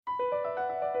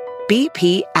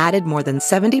BP added more than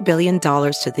 $70 billion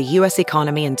to the U.S.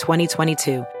 economy in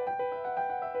 2022.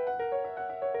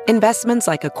 Investments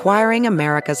like acquiring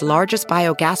America's largest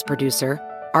biogas producer,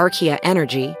 Archaea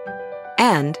Energy,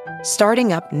 and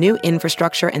starting up new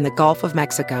infrastructure in the Gulf of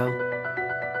Mexico.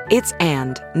 It's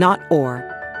and, not or.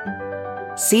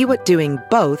 See what doing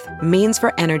both means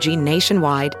for energy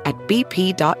nationwide at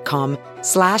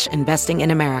bp.com/investing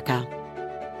in America.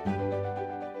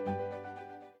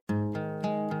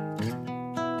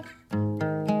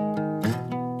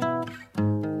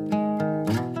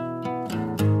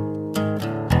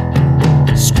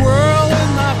 Squirrel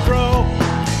in my fro,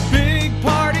 big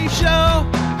party show.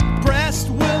 Breast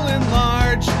will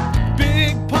enlarge,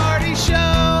 big party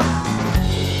show.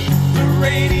 The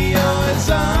radio is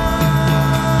on.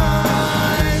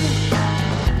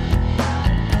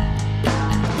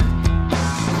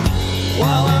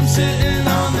 While I'm sitting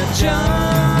on the john.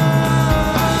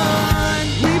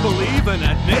 We believe in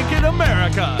a naked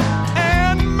America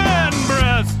and man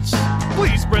breasts.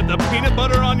 Please spread the peanut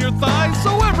butter on your thighs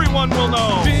so everyone will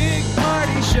know. Big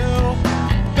party show.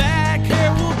 Back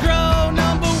hair will grow.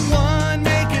 Number one,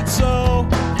 make it so.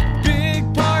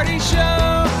 Big party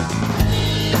show.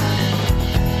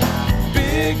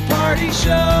 Big party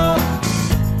show.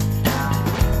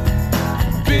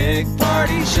 Big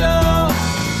party show.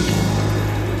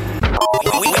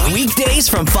 Weekdays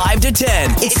from 5 to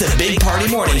 10. It's the Big Party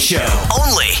Morning Show.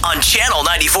 Only on Channel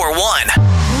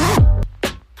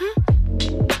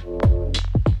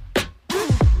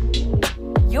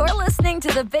 94.1. You're listening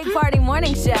to the Big Party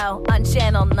Morning Show on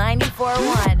Channel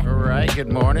 94.1. All right,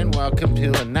 good morning. Welcome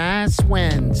to a nice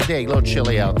Wednesday. A little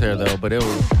chilly out there, though, but it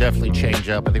will definitely change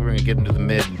up. I think we're going to get into the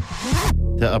mid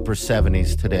to upper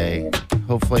 70s today.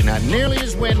 Hopefully not nearly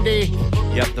as windy.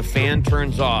 Yep, the fan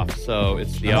turns off, so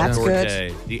it's the outdoor good.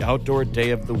 day. The outdoor day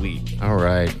of the week. All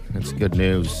right, that's good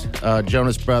news.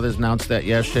 Jonas Brothers announced that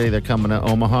yesterday. They're coming to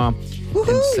Omaha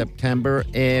in September,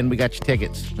 and we got your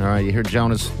tickets. All right, you hear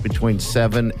Jonas between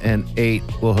 7 and 8.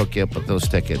 We'll hook you up with those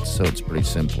tickets, so it's pretty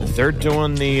simple. They're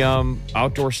doing the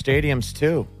outdoor stadiums,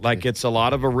 too. Like, it's a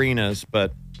lot of arenas,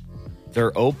 but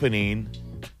they're opening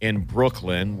in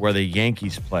Brooklyn where the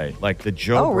Yankees play. Like, the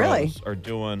Joe Bros are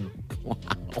doing... Wow.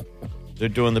 They're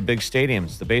doing the big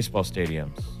stadiums, the baseball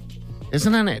stadiums.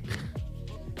 Isn't it?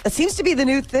 That seems to be the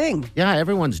new thing. Yeah,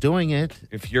 everyone's doing it.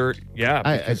 If you're,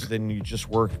 because then you just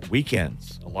work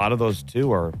weekends. A lot of those,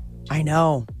 too, are... I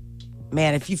know.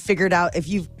 Man, if you've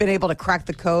been able to crack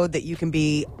the code that you can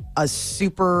be a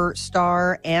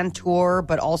superstar and tour,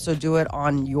 but also do it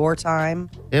on your time.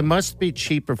 It must be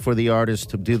cheaper for the artists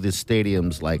to do the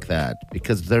stadiums like that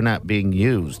because they're not being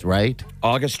used, right?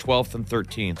 August 12th and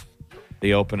 13th,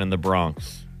 they open in the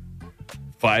Bronx.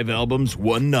 5 albums,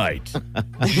 one night.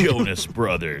 Jonas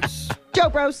Brothers. Joe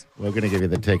Bros. We're going to give you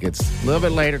the tickets a little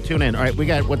bit later. Tune in. All right, we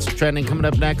got what's trending coming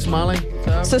up next, Molly?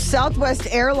 So Southwest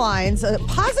Airlines, a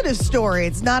positive story.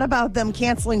 It's not about them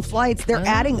canceling flights. They're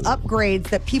adding upgrades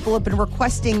that people have been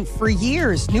requesting for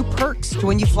years. New perks to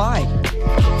when you fly.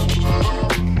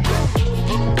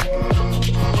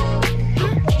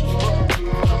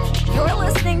 You're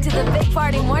listening to the Big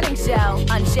Party Morning Show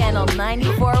on Channel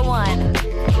 94.1.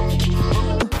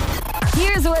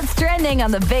 Here's what's trending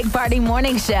on the Big Party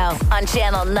Morning Show on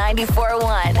Channel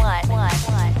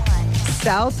 94.1.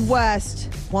 Southwest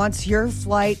wants your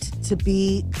flight to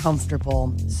be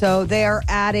comfortable. So they are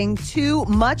adding 2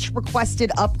 much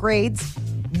requested upgrades.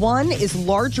 One is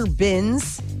larger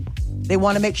bins. They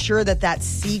want to make sure that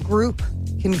C group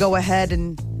can go ahead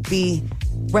and be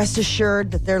rest assured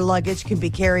that their luggage can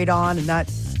be carried on and not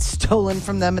stolen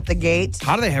from them at the gate.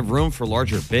 How do they have room for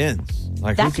larger bins?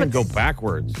 Like, who can go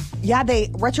backwards? Yeah, they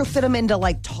retrofit them into,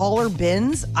 like, taller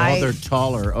bins. They're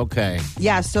taller. Okay.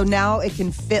 Yeah, so now it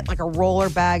can fit like a roller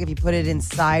bag if you put it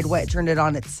inside, turn it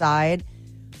on its side.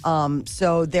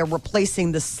 So they're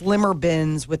replacing the slimmer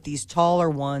bins with these taller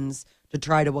ones to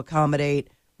try to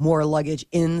accommodate more luggage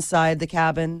inside the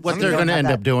cabin. What they're going to end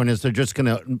up doing is they're just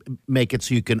going to make it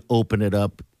so you can open it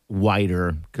up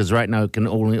wider, because right now it can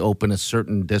only open a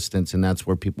certain distance, and that's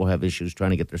where people have issues trying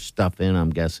to get their stuff in,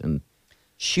 I'm guessing.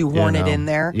 Shoehorn it in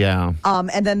there. Yeah.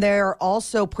 And then they're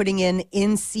also putting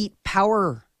in-seat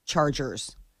power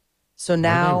chargers. So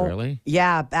now, really?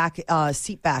 Yeah,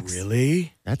 seat backs.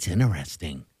 Really? That's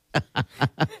interesting.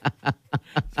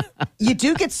 You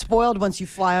do get spoiled once you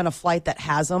fly on a flight that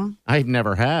has them. I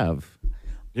never have.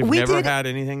 You've never had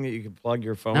anything that you could plug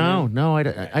your phone in? No,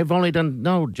 I've only done,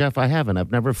 no, Jeff, I haven't. I've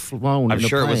never flown. I'm in a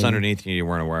sure it was plane. underneath you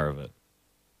weren't aware of it.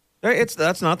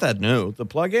 That's not that new. The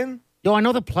plug-in? Yo, I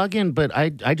know the plug-in, but I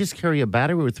just carry a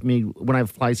battery with me when I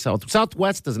fly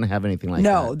Southwest doesn't have anything like that.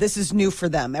 No, this is new for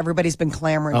them. Everybody's been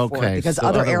clamoring for it because so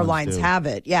other other ones airlines do. have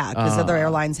it. Yeah, because other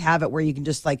airlines have it where you can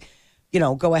just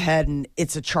go ahead and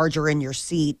it's a charger in your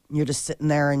seat. And you're just sitting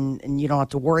there and you don't have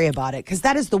to worry about it. Because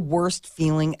that is the worst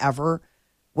feeling ever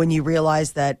when you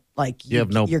realize that you have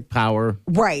no power.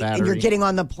 Right. battery. And you're getting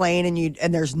on the plane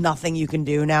and there's nothing you can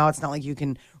do now. It's not like you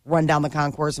can run down the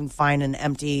concourse and find an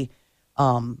empty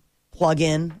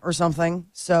plug-in or something.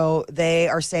 So they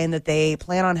are saying that they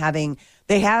plan on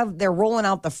they're rolling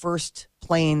out the first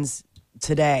planes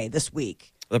this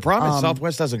week. The problem is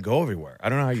Southwest doesn't go everywhere. I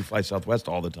don't know how you fly Southwest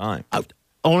all the time.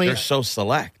 They're so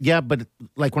select. Yeah, but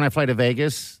like when I fly to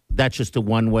Vegas, that's just a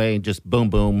one-way, just boom,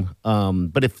 boom.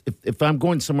 But if I'm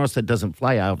going somewhere else that doesn't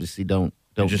fly, I obviously don't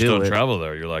You just do don't it. travel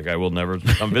there. You're like, I will never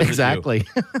come visit Exactly.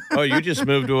 you. Oh, you just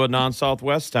moved to a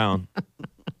non-Southwest town.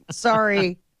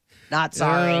 Sorry. Not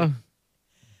sorry.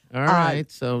 All right,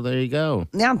 so there you go.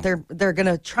 Yeah, they're going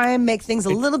to try and make things a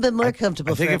little bit more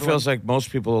comfortable I think for it everyone. feels like most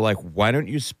people are like, why don't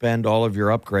you spend all of your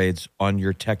upgrades on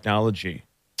your technology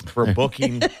for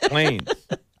booking planes?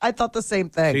 I thought the same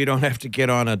So thing. you don't have to get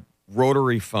on a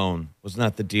rotary phone. Wasn't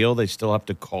that the deal? They still have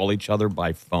to call each other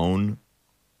by phone.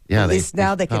 Yeah, At least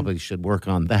now they can- probably should work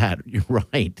on that. You're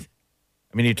right.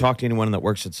 I mean, you talk to anyone that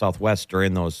works at Southwest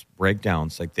during those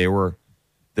breakdowns, like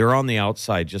they're on the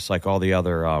outside just like all the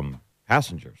other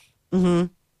passengers. Mm-hmm.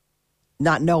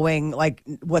 Not knowing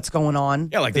what's going on.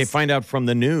 Yeah, like they find out from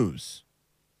the news.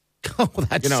 Oh,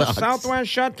 that sucks. Southwest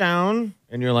shut down.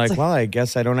 And you're like, well, I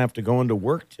guess I don't have to go into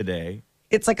work today.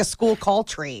 It's like a school call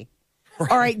tree.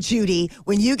 All right, Judy,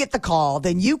 when you get the call,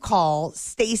 then you call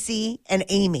Stacy and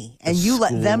Amy and you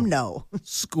let them know.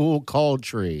 School call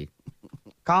tree.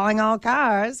 Calling all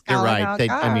cars. You're Calling right.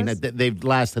 all cars. They've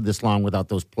lasted this long without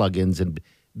those plug-ins and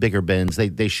bigger bins.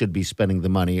 They should be spending the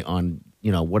money on,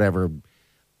 whatever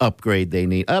upgrade they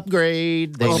need.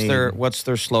 What's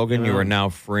their slogan? You are now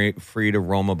free to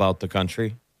roam about the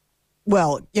country.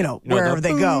 Well, wherever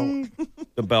they go.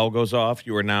 The bell goes off.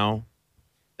 You are now.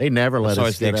 They never let That's us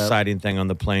always the get up. exciting thing on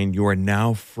the plane. You are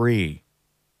now free.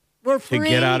 We're to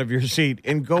get out of your seat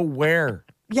and go where?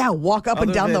 Yeah, walk up and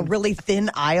Other down the than- really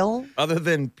thin aisle. Other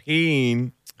than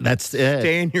peeing, That's it.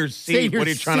 stay in your seat. Stay in your What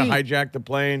are you trying to seat. hijack the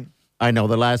plane? I know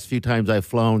the last few times I've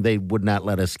flown, they would not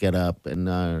let us get up. And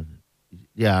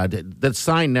the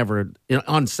sign never,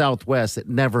 on Southwest, it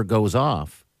never goes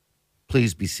off.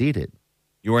 Please be seated.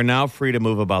 You are now free to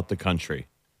move about the country.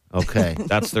 Okay.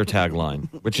 That's their tagline,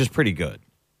 which is pretty good.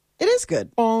 It is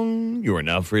good. Bong. You are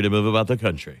now free to move about the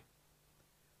country.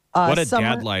 What a Summer-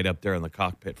 dad light up there in the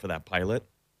cockpit for that pilot.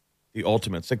 The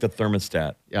ultimate. It's like the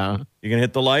thermostat. Yeah. You gonna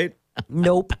hit the light?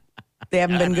 Nope. They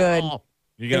haven't been good. You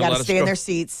They gonna got let to us stay go? in their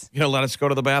seats. You gonna let us go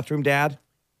to the bathroom, Dad?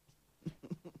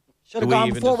 Should Do have we gone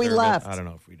even before we deserve it? left. I don't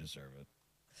know if we deserve it.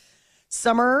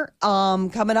 Summer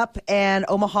coming up, and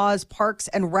Omaha's Parks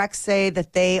and Recs say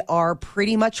that they are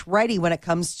pretty much ready when it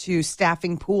comes to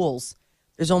staffing pools.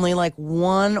 There's only like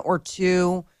one or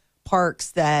two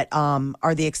parks that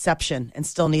are the exception and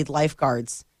still need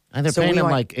lifeguards. And they're So paying we them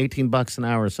want- like $18 an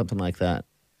hour or something like that.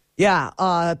 Yeah,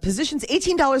 positions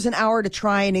 $18 an hour to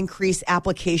try and increase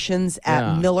applications at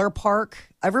Yeah. Miller Park.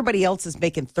 Everybody else is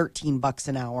making $13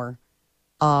 an hour.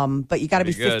 But you got to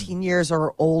be Pretty good. 15 years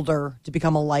or older to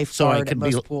become a So lifeguard I at could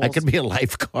most pools. I could be a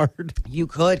lifeguard. You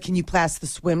could. Can you pass the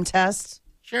swim test?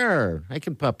 Sure, I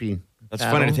can puppy. That's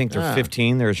paddle. funny to think they're Yeah.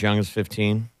 15. They're as young as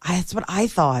 15. That's what I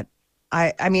thought.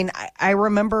 I mean, I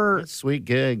remember Sweet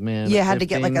gig, man. you At had to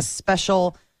get like 15. a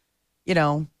special,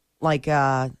 like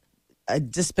a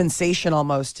dispensation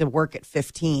almost to work at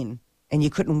 15, and you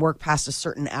couldn't work past a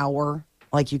certain hour.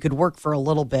 Like you could work for a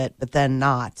little bit, but then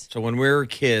not. So when we were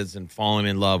kids and falling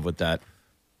in love with that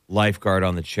lifeguard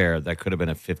on the chair, that could have been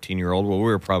a 15-year-old. Well, we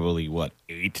were probably,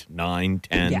 8, 9,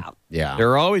 10? Yeah. Yeah.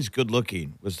 They're always good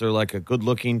looking. Was there like a good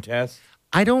looking test?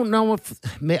 I don't know if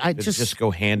I Does it just, just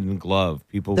go hand in glove.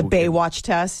 People The who can- Baywatch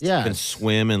test. yeah. can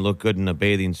swim and look good in a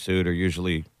bathing suit are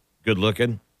usually good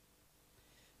looking.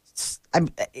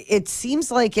 It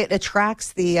seems like it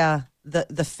attracts the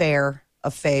fair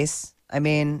of face. I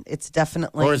mean, it's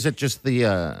definitely. Or is it just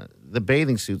the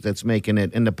bathing suit that's making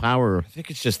it and the power? I think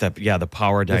it's just that, the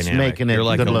power It's dynamic. making it You're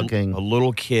like good a looking.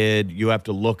 little kid. You have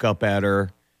to look up at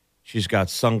her. She's got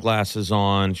sunglasses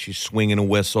on. She's swinging a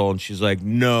whistle, and she's like,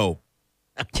 no.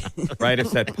 Right?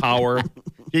 It's that power.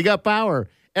 You got power.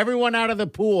 Everyone out of the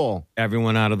pool.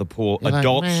 Everyone out of the pool. You're like,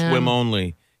 Adult man. swim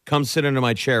only. Come sit under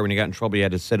my chair. When you got in trouble, you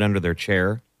had to sit under their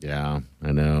chair. Yeah,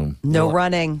 I know. no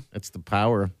running. That's the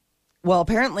power. Well,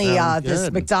 apparently this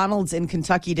good. McDonald's in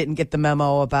Kentucky didn't get the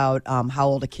memo about how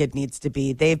old a kid needs to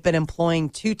be. They've been employing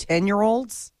 2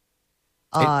 10-year-olds.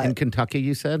 In Kentucky,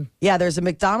 you said? Yeah, there's a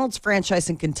McDonald's franchise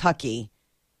in Kentucky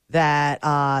that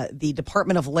the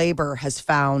Department of Labor has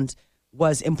found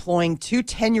was employing 2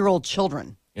 10-year-old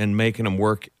children. And making them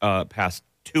work past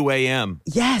 2 a.m.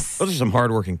 Yes. Those are some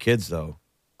hardworking kids, though.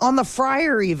 On the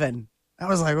fryer, even. I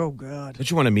was like, oh, God. Don't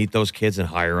you want to meet those kids and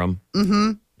hire them?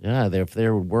 Mm-hmm. Yeah, if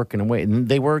they're working away. And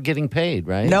they were getting paid,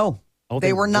 right? No. Oh,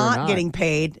 they were not getting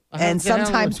paid and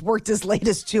sometimes worked as late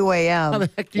as 2 a.m.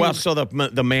 Well, so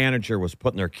the manager was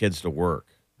putting their kids to work.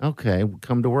 Okay,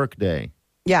 come to work day.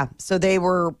 Yeah, so they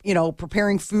were,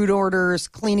 preparing food orders,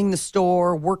 cleaning the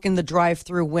store, working the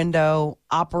drive-through window,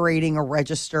 operating a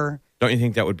register. Don't you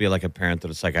think that would be like a parent that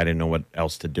it's like, I didn't know what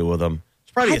else to do with them?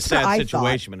 It's probably a sad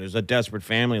situation, but there's a desperate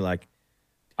family like,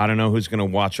 I don't know who's going to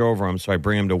watch over them, so I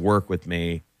bring them to work with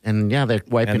me. And yeah, they're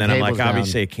wiping And then I'm like, tables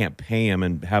obviously, down. I can't pay him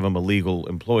and have him a legal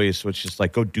employee, so it's just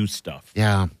like, go do stuff.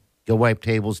 Yeah, go wipe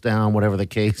tables down, whatever the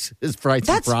case is. Fries and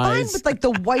That's fine fries. with like the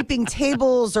wiping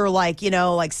tables or like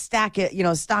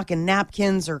stocking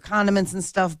napkins or condiments and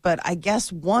stuff. But I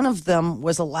guess one of them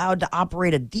was allowed to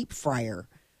operate a deep fryer,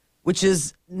 which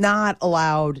is not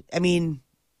allowed. I mean,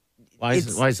 Why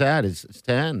is that? It's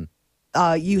 10.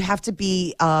 you have to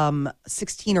be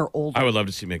 16 or older. I would love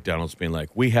to see McDonald's being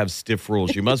like, we have stiff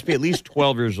rules. You must be at least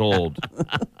 12 years old.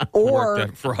 Or to work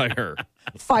that fryer.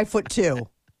 5'2".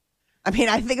 I mean,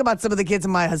 I think about some of the kids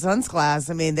in my son's class.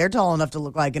 I mean, they're tall enough to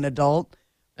look like an adult.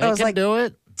 But I was can like, do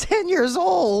it. 10 years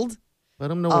old. Put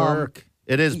them to work.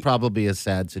 It is probably a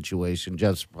sad situation.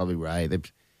 Jeff's probably right. They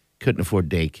couldn't afford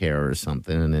daycare or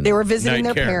something. And They were visiting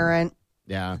Night their care. parent.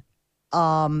 yeah.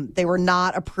 They were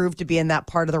not approved to be in that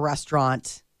part of the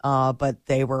restaurant, but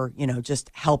they were, just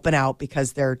helping out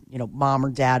because their, mom or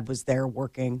dad was there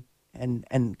working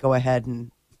and go ahead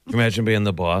and. Can you imagine being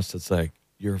the boss? It's like,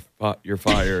 you're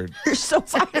fired. You're so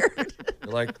fired.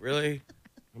 You're like, really?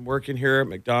 I'm working here at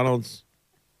McDonald's.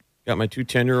 Got my 2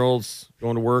 10-year-olds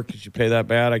going to work because you pay that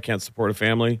bad. I can't support a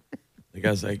family. The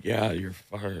guy's like, yeah, you're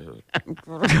fired.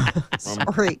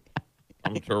 Sorry.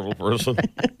 I'm a terrible person.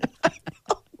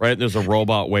 Right? There's a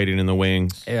robot waiting in the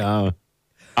wings. Yeah.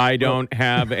 I don't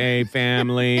have a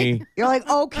family. You're like,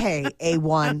 okay,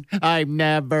 A1. I'm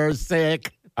never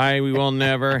sick. I will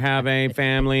never have a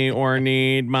family or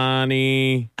need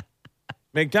money.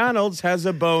 McDonald's has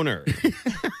a boner.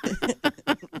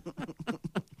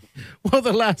 Well,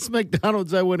 the last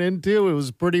McDonald's I went into, it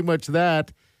was pretty much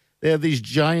that. They have these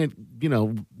giant,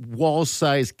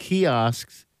 wall-sized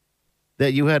kiosks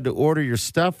that you had to order your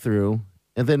stuff through.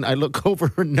 And then I look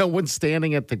over and no one's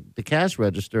standing at the cash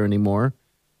register anymore.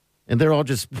 And they're all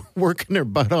just working their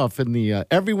butt off in the,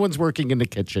 everyone's working in the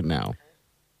kitchen now.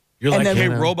 You're And like,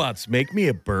 then- hey, robots, make me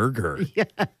a burger.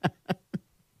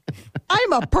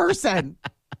 I'm a person.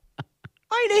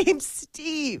 My name's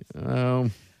Steve.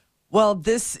 Well,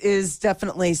 this is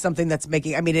definitely something that's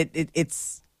making,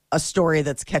 it's a story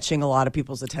that's catching a lot of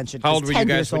people's attention. How old were you 10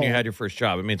 guys years when you old. had your first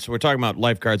job? I mean, so we're talking about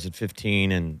lifeguards at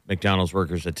 15 and McDonald's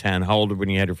workers at 10. How old were you when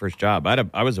you had your first job?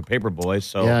 I was a paper boy,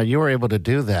 so Yeah, you were able to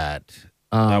do that.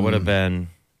 that would have been,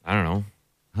 I don't know,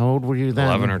 How old were you then?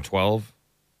 11 or 12.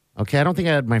 Okay, I don't think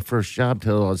I had my first job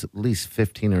till I was at least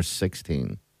 15 or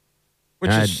 16.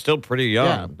 Which And is still pretty young.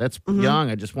 Yeah, that's young.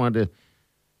 I just wanted to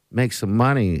make some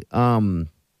money.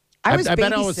 I was I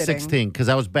bet I was babysitting. 16 because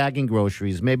I was bagging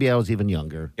groceries. Maybe I was even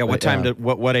younger. Yeah, what But, time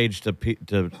what age do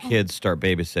kids start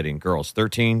babysitting? Girls,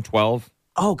 13, 12?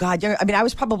 Oh God! I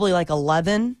was probably like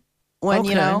 11 when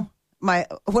Okay.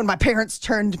 when my parents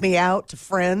turned me out to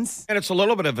friends. And it's a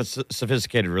little bit of a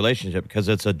sophisticated relationship because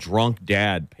it's a drunk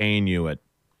dad paying you at,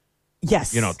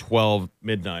 Yes, 12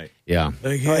 midnight. Yeah.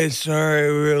 Like, hey, sorry,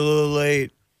 we're a little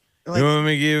late. Like- You want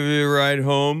me to give you a ride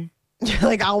home?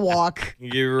 like I'll walk.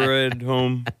 Give you a ride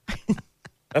home?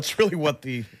 That's really what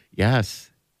the Yes.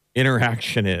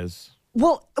 interaction is.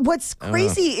 Well, what's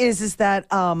crazy is that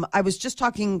I was just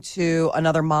talking to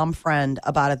another mom friend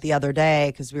about it the other day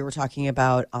because we were talking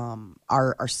about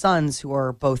our sons who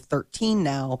are both 13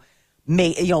 now.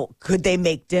 Could they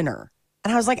make dinner?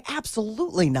 And I was like,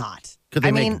 absolutely not. Could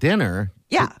they make dinner?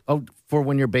 Yeah. Oh, for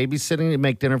when you're babysitting, you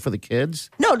make dinner for the kids?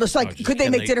 No, just like, No, just could they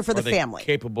can make dinner for are the they family?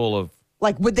 Capable of.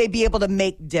 Like, would they be able to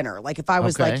make dinner? Like, if I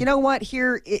was Okay. like, you know what,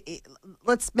 here,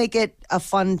 let's make it a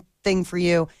fun thing for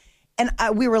you. And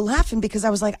we were laughing because I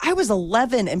was like, I was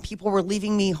 11 and people were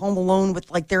leaving me home alone with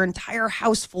like their entire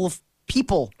house full of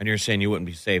people. And you're saying you wouldn't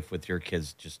be safe with your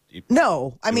kids just.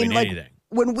 No, I mean, Doing like anything.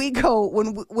 when we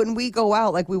go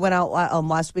out, like we went out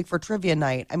last week for trivia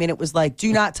night. I mean, it was like,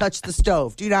 do not touch the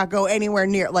stove, do not go anywhere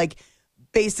near. Like,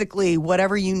 basically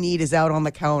whatever you need is out on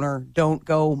the counter. Don't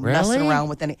go messing around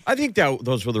with any. I think that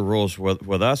those were the rules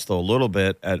with us, though, a little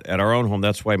bit at our own home.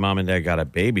 That's why Mom and Dad got a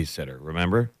babysitter,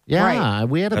 remember? Yeah,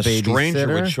 we had a babysitter.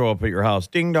 Stranger would show up at your house,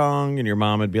 ding dong, and your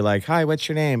mom would be like, "Hi, what's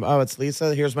your name?" "Oh, it's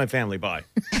Lisa. Here's my family. Bye."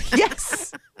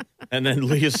 Yes. And then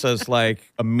Lisa's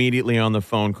like immediately on the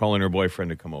phone calling her boyfriend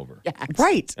to come over. Yes.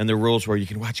 Right. And the rules were you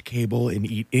can watch cable and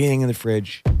eat anything in the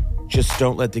fridge. Just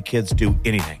don't let the kids do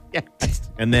anything. Yes.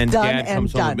 And then Done Dad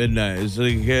comes and home at midnight. It's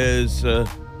like, "Yes,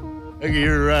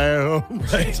 You're right home.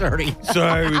 Sorry.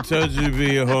 sorry, we told you to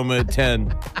be home at 10.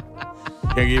 Can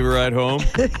I give you a ride home?"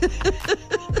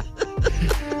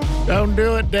 Don't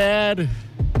do it, Dad.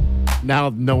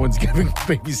 Now no one's giving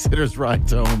babysitters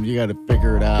rides home. You got to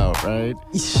figure it out, right?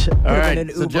 All right.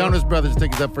 So Jonas Brothers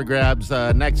tickets up for grabs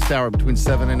next hour between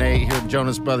 7 and 8. Hear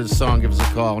Jonas Brothers song. Give us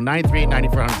a call.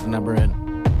 938-9400 is the number in.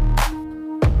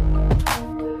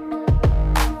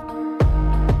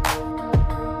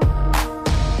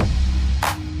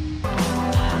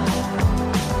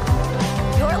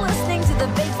 You're listening to the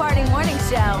Big Party Morning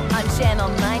Show on Channel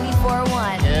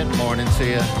 94.1. Good morning to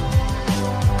you.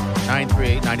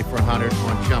 938-9400.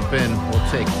 Want to jump in? We'll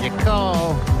take your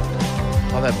call.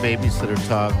 All that babysitter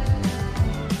talk.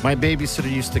 My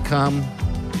babysitter used to come.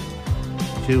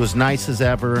 She was nice as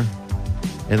ever.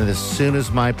 And then as soon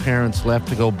as my parents left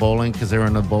to go bowling, because they were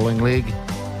in a bowling league,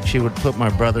 she would put my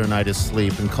brother and I to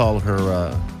sleep and call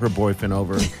her boyfriend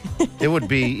over. It would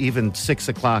be even 6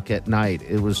 o'clock at night.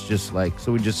 It was just like,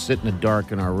 so we'd just sit in the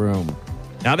dark in our room.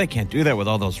 Now they can't do that with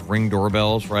all those Ring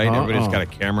doorbells, right? Everybody's got a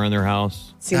camera in their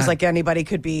house. Seems like anybody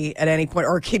could be at any point,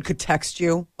 or a kid could text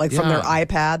you, like from their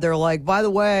iPad. They're like, "By the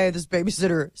way, this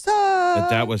babysitter sucks." But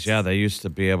that was, they used to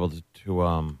be able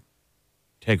to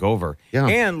take over. Yeah.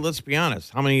 And let's be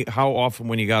honest, how often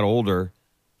when you got older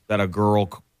that a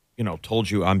girl,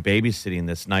 told you, "I'm babysitting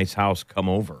this nice house, come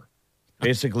over."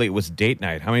 Basically, it was date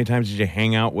night. How many times did you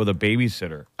hang out with a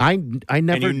babysitter? I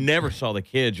never. And you never saw the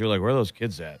kids. You're like, "Where are those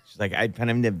kids at?" She's like, "I put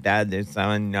them to bed. They're so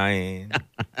annoying."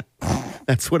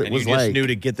 That's what it was like. You just like. knew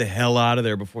to get the hell out of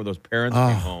there before those parents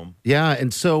came home. Yeah,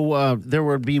 and so there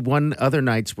would be one other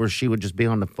nights where she would just be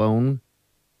on the phone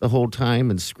the whole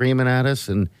time and screaming at us,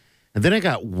 and then it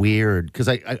got weird because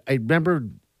I remember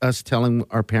us telling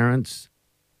our parents,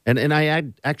 and I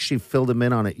had actually filled them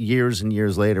in on it years and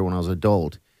years later when I was an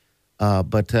adult.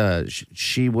 But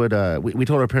she would. We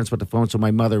told our parents about the phone, so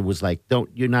my mother was like,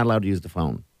 you're not allowed to use the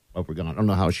phone while we're gone." I don't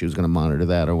know how she was going to monitor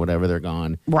that or whatever. They're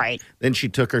gone. Right. Then she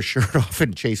took her shirt off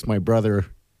and chased my brother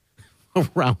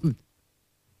around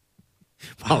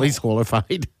while he's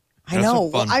horrified. I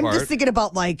know. That's a fun I'm part. just thinking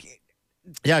about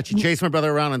Yeah, she chased my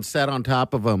brother around and sat on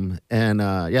top of him. And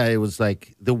it was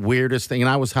like the weirdest thing. And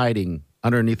I was hiding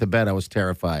underneath the bed. I was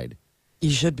terrified. you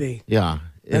should be. Yeah.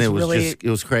 And That's it was really- it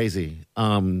was crazy.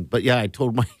 But yeah, I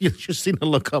told you should see the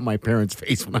look on my parents'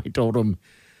 face when I told them,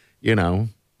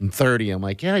 I'm 30. I'm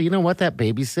like, yeah, you know what? That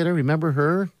babysitter, remember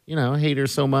her? I hate her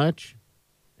so much.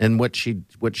 And what she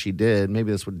did,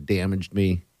 maybe that's what damaged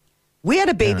me. We had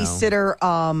a babysitter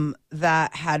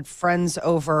that had friends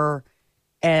over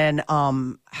and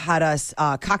had us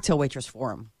cocktail waitress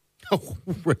for him. Oh,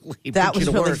 really? That Put you was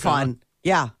to really work, fun. huh?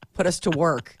 Yeah, put us to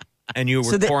work. And you were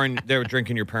So they were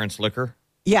drinking your parents' liquor?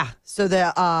 Yeah, so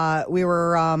we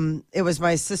were. It was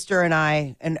my sister and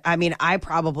I, and I mean, I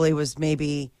probably was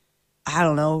maybe, I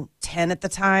don't know, 10 at the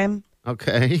time,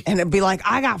 Okay. and it'd be like,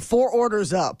 I got 4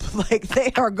 orders up, like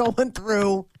they are going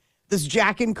through this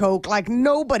Jack and Coke like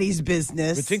nobody's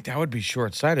business. I think that would be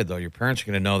short-sighted, though. Your parents are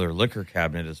going to know their liquor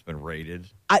cabinet has been raided.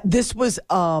 This was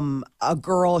a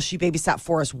girl. She babysat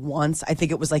for us once. I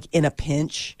think it was like in a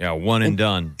pinch. Yeah, one and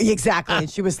done. Exactly. And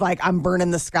she was like, I'm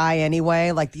burning the sky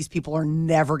anyway. Like, these people are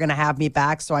never going to have me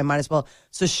back, so I might as well.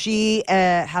 So she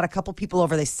had a couple people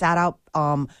over. They sat out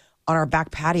on our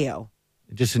back patio.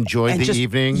 Just enjoyed and the just,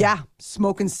 evening. Yeah,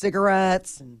 smoking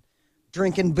cigarettes and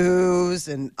drinking booze.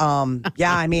 And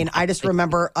I mean, I just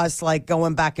remember us like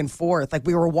going back and forth. Like,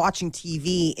 we were watching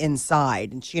TV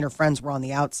inside, and she and her friends were on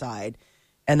the outside.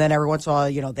 And then every once in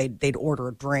a while, they'd order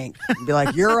a drink and be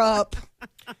like, "You're up."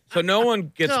 So no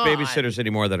one gets babysitters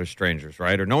anymore that are strangers,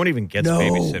 right? Or no one even gets No.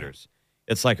 babysitters.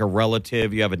 It's like a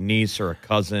relative. You have a niece or a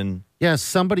cousin. Yeah,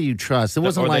 somebody you trust. It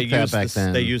wasn't Or like they that use back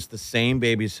then. They use the same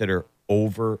babysitter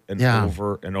over and Yeah.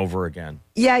 over and over again.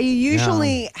 Yeah, you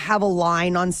usually have a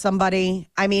line on somebody.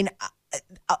 I mean,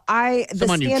 the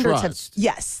Someone you standards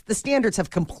trust. the standards have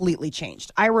completely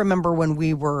changed. I remember when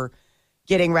we were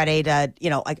getting ready to,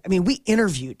 we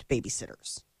interviewed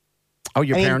babysitters. Oh,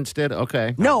 your I mean, parents did?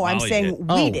 Okay. No, I'm Molly saying did. we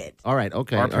Oh, did. All right.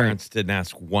 Okay. Our all right. parents didn't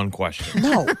ask one question.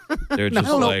 No, They're just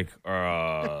No. like,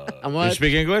 what? you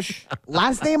speak English?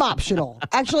 last name optional.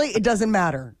 Actually, it doesn't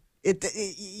matter.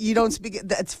 You don't speak it.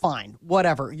 That's fine.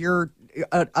 Whatever. You're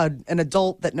an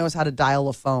adult that knows how to dial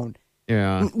a phone.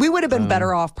 Yeah. We would have been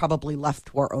better off probably left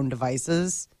to our own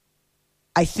devices.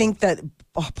 I think that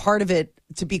part of it,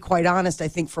 to be quite honest, I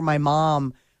think for my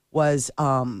mom was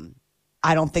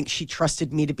I don't think she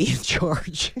trusted me to be in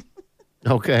charge.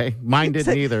 Okay. Mine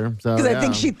didn't either. So, Because I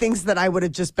think yeah. she thinks that I would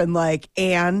have just been like,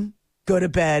 Anne, go to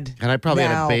bed. And I probably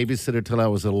now. had a babysitter till I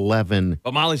was 11.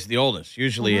 But Molly's the oldest.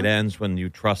 Usually it ends when you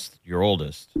trust your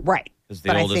oldest. Right. Because the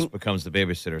But I oldest think becomes the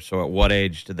babysitter. So at what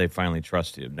age did they finally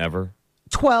trust you? Never?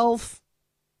 12.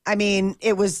 I mean,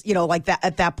 it was, like that.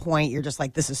 At that point, you're just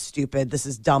like, this is stupid. This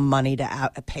is dumb money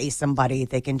to pay somebody.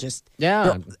 They can just.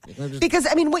 Yeah. Because,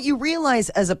 I mean, what you realize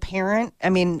as a parent, I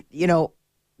mean,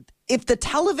 if the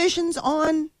television's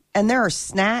on and there are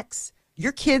snacks,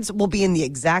 your kids will be in the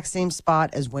exact same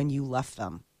spot as when you left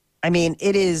them. I mean,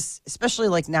 it is, especially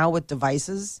like now with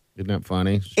devices. Isn't that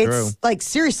funny? It's It's true. like,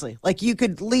 seriously, like you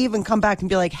could leave and come back and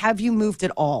be like, have you moved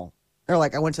at all? They're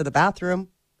like, I went to the bathroom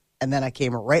and then I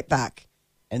came right back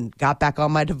and got back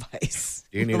on my device.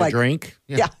 Do you need Like, a drink?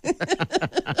 Yeah.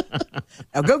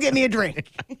 Now go get me a drink.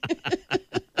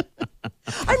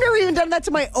 I've never even done that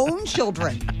to my own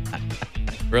children.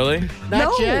 Really? Not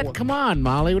No. yet. Come on,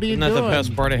 Molly. What are you Isn't that doing? the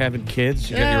best part of having kids?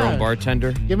 You get your Yeah. own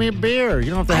bartender. Give me a beer. You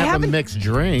don't have to I have them haven't- mix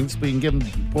drinks, but you can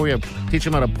teach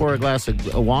them how to pour a glass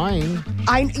of wine.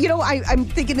 I'm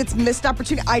thinking it's missed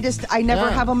opportunity. I never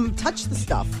Yeah. have them touch the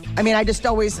stuff. I mean, I just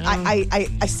always, I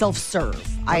self-serve.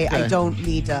 I Okay. don't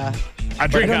need to. I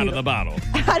drink don't out need- of the bottle.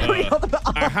 I don't need all the.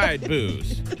 I hide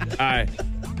booze. I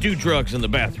do drugs in the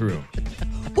bathroom.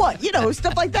 What?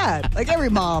 Stuff like that. Like every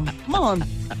mom. Come on,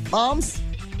 moms.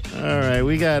 All right,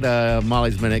 we got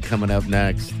Molly's Minute coming up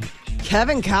next.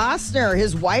 Kevin Costner,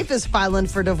 his wife is filing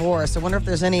for divorce. I wonder if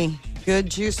there's any good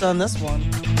juice on this one.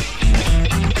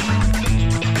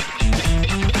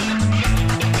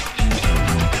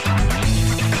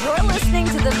 You're listening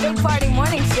to the Big Party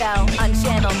Morning Show on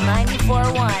Channel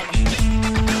 94.1.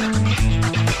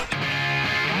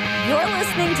 You're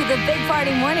listening to the Big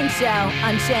Party Morning Show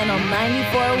on Channel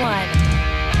 94.1.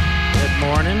 Good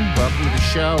morning. Welcome to the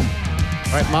show.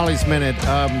 All right, Molly's Minute.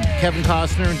 Kevin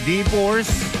Costner, Divorce.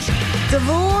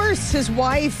 His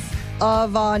wife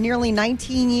of nearly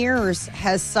 19 years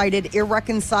has cited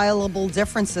irreconcilable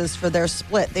differences for their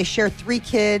split. They share 3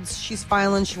 kids. She's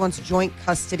filing. She wants joint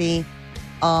custody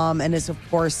and is, of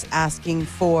course, asking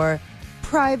for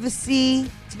privacy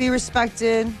to be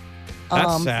respected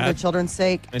That's for sad. their children's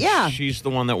sake. And Yeah. she's the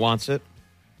one that wants it.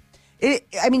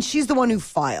 She's the one who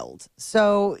filed.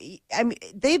 So,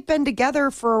 they've been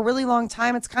together for a really long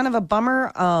time. It's kind of a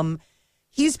bummer.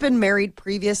 He's been married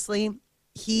previously.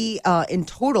 He, in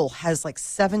total, has like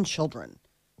 7 children.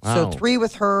 So Wow. 3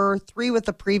 with her, 3 with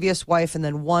the previous wife, and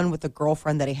then 1 with the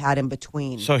girlfriend that he had in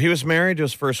between. So he was married to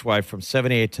his first wife from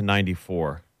 78 to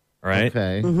 94. All right.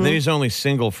 Okay. And then he's only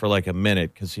single for like a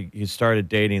minute because he started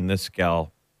dating this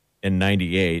gal in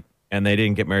 98 and they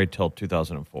didn't get married till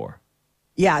 2004.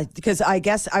 Yeah, because I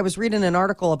guess I was reading an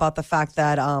article about the fact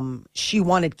that she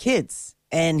wanted kids.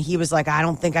 And he was like, I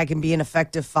don't think I can be an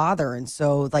effective father. And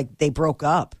so, like, they broke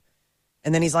up.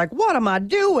 And then he's like, what am I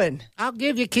doing? I'll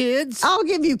give you kids. I'll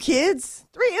give you kids.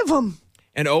 3 of them.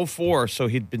 In 04, so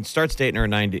starts dating her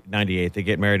in 98. They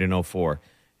get married in 04.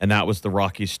 And that was the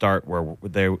rocky start where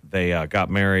they got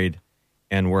married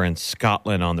and were in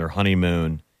Scotland on their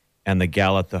honeymoon. And the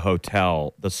gal at the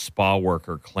hotel, the spa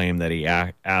worker, claimed that he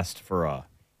asked for a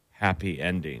happy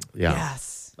ending. Yeah.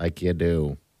 Yes. Like you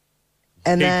do.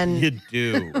 And then You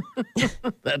do.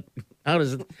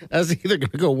 That's either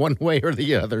going to go one way or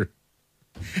the other.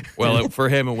 Well, for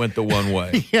him, it went the one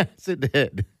way. Yes, it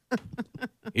did.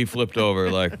 He flipped over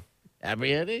like,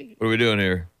 Happy ending? what are we doing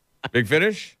here? Big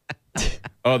finish?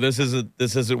 Oh, this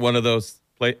isn't one of those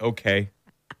okay.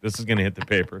 This is gonna hit the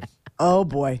papers. oh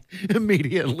boy.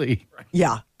 Immediately.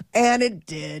 Yeah. And it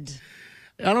did.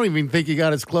 I don't even think he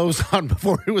got his clothes on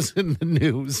before it was in the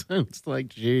news. It's like,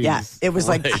 geez. Yeah. It was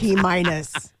like T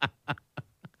minus.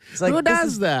 It's like, Who this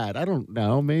does is- that? I don't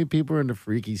know. Maybe people are into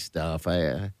freaky stuff.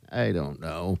 I don't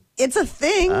know. It's a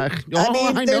thing. I there's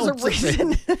know a it's a thing.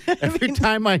 reason. Every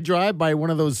time I drive by one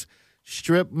of those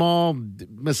strip mall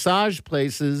massage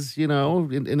places,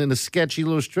 and in a sketchy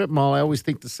little strip mall, I always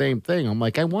think the same thing. I'm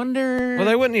like, I wonder. Well,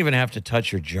 they wouldn't even have to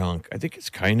touch your junk. I think it's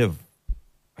kind of,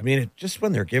 just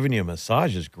when they're giving you a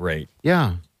massage is great.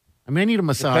 Yeah. I mean, I need a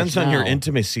massage. Depends on your now.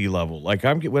 intimacy level. Like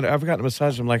when I've gotten a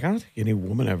massage, I'm like, I don't think any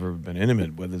woman I've ever been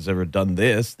intimate with has ever done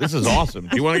this. This is awesome.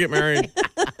 Do you want to get married?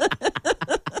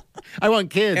 I want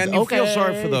kids. And you feel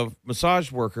sorry for the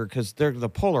massage worker because they're the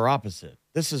polar opposite.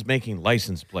 This is making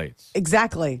license plates.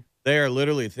 Exactly. They are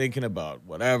literally thinking about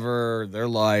whatever, their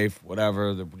life,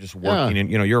 whatever. They're just working. And,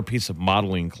 you're a piece of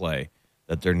modeling clay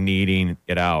that they're kneading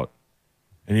it out.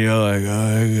 And you're like, oh,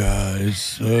 my God, it's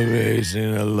so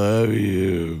amazing. I love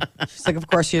you. She's like, of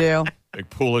course you do. Big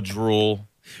pool of drool.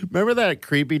 Remember that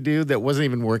creepy dude that wasn't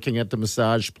even working at the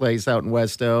massage place out in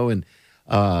Westo and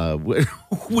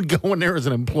would go in there as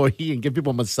an employee and give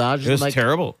people massages? It was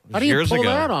terrible. How do you years pull ago.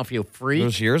 that off, you freak? It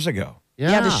was years ago.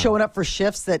 Yeah, just showing up for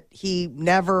shifts that he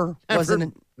never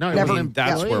wasn't. No, never. I mean,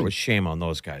 that's yeah. where it was shame on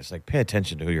those guys. Like, pay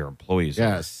attention to who your employees are.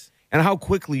 Yes. And how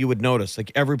quickly you would notice.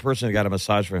 Like, every person who got a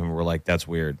massage from him were like, that's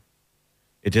weird.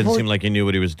 It didn't seem like he knew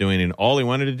what he was doing, and all he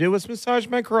wanted to do was massage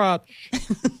my crotch.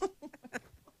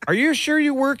 Are you sure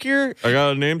you work here? I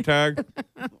got a name tag.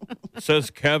 It says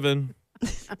Kevin.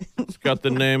 It's got the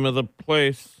name of the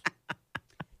place.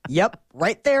 Yep,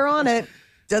 right there on it.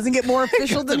 Doesn't get more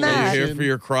official than Are that. you here for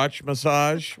your crotch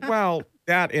massage? Well,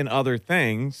 that and other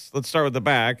things. Let's start with the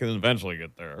back and then eventually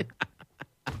get there.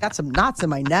 Got some knots in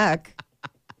my neck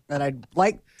that I'd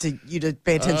like you to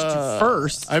pay attention to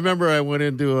first. I remember I went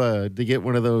into to get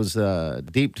one of those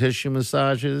deep tissue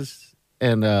massages.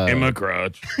 And In my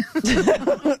crotch.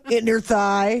 In your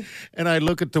thigh. And I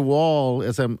look at the wall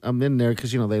as I'm in there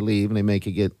because, they leave and they make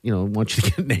you get, want you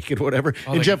to get naked or whatever.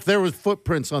 And Jeff, there was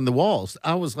footprints on the walls.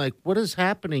 I was like, what is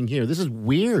happening here? This is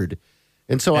weird.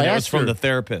 And so I asked her. From the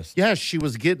therapist. Yeah, she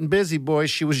was getting busy, boy.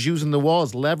 She was using the wall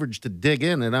as leverage to dig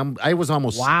in. And I was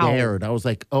almost scared. I was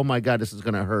like, oh, my God, this is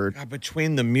going to hurt. God,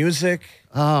 between the music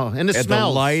Oh, and the and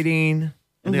smells. the lighting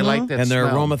And they like that and their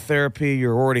smell. aromatherapy,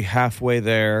 you're already halfway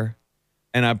there.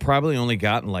 And I've probably only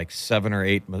gotten like 7 or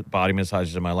 8 body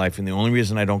massages in my life. And the only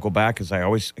reason I don't go back is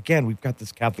we've got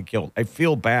this Catholic guilt. I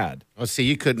feel bad. Oh, see,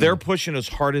 you couldn't. They're pushing as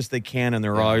hard as they can. And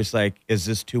they're always like, is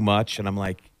this too much? And I'm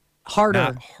like, Harder.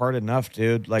 not hard enough,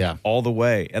 dude. Like Yeah. all the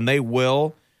way. And they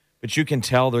will, but you can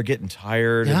tell they're getting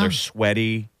tired and they're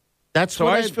sweaty. That's So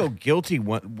what I just feel guilty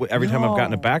every time I've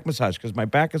gotten a back massage because my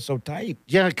back is so tight.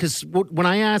 Yeah, because when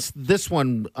I asked this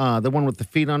one, the one with the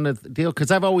feet on the deal,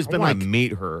 because I've always I been want like, to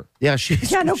meet her. yeah,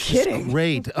 she's Yeah, no she's kidding.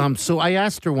 great. So I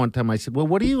asked her one time. I said, "Well,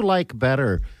 what do you like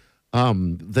better,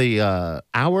 the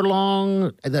hour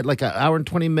long, that like an hour and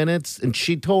 20 minutes?" And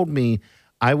she told me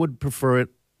I would prefer it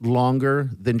longer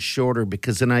than shorter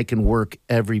because then I can work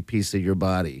every piece of your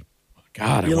body.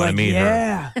 God, I want to meet her.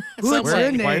 Yeah. What's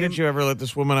your name? Why did you ever let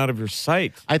this woman out of your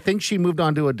sight? I think she moved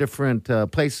on to a different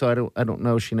place, so I don't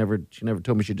know. She never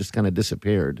told me. She just kind of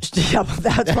disappeared. Yeah,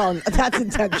 that's wrong. That's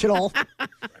intentional.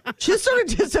 She just sort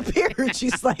of disappeared.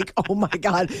 She's like, oh my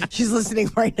God. She's listening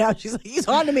right now. She's like, he's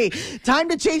on to me. Time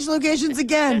to change locations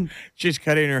again. She's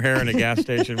cutting her hair in a gas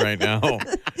station right now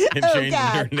and Oh, changing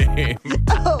her God. name.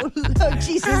 Oh,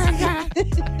 Jesus.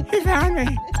 He found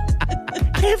me.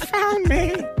 He found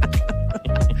me.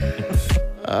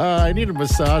 I need a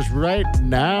massage right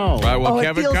now. All right, well, Oh,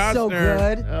 Kevin it feels Costner. so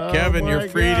good. Kevin, Oh, you're my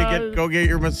free God. to go get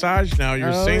your massage now.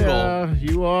 You're Oh, single. yeah,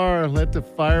 you are. Let the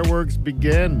fireworks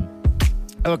begin.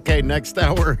 Okay, next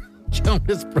hour,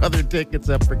 Jonas Brother tickets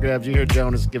up for grabs. You hear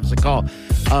Jonas, give us a call.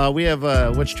 We have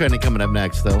what's trending coming up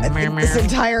next, though. I think this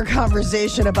entire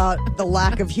conversation about the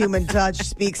lack of human touch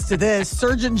speaks to this.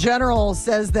 Surgeon General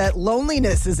says that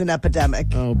loneliness is an epidemic.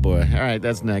 Oh, boy. All right,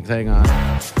 that's next. Hang on.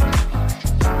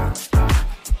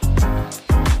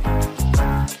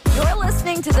 You're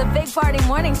listening to the Big Party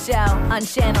Morning Show on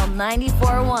Channel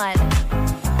 94.1.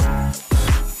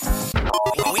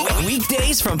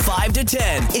 Weekdays from 5 to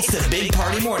 10. It's the Big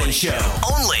Party Morning Show.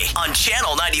 Only on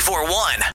Channel 94.1.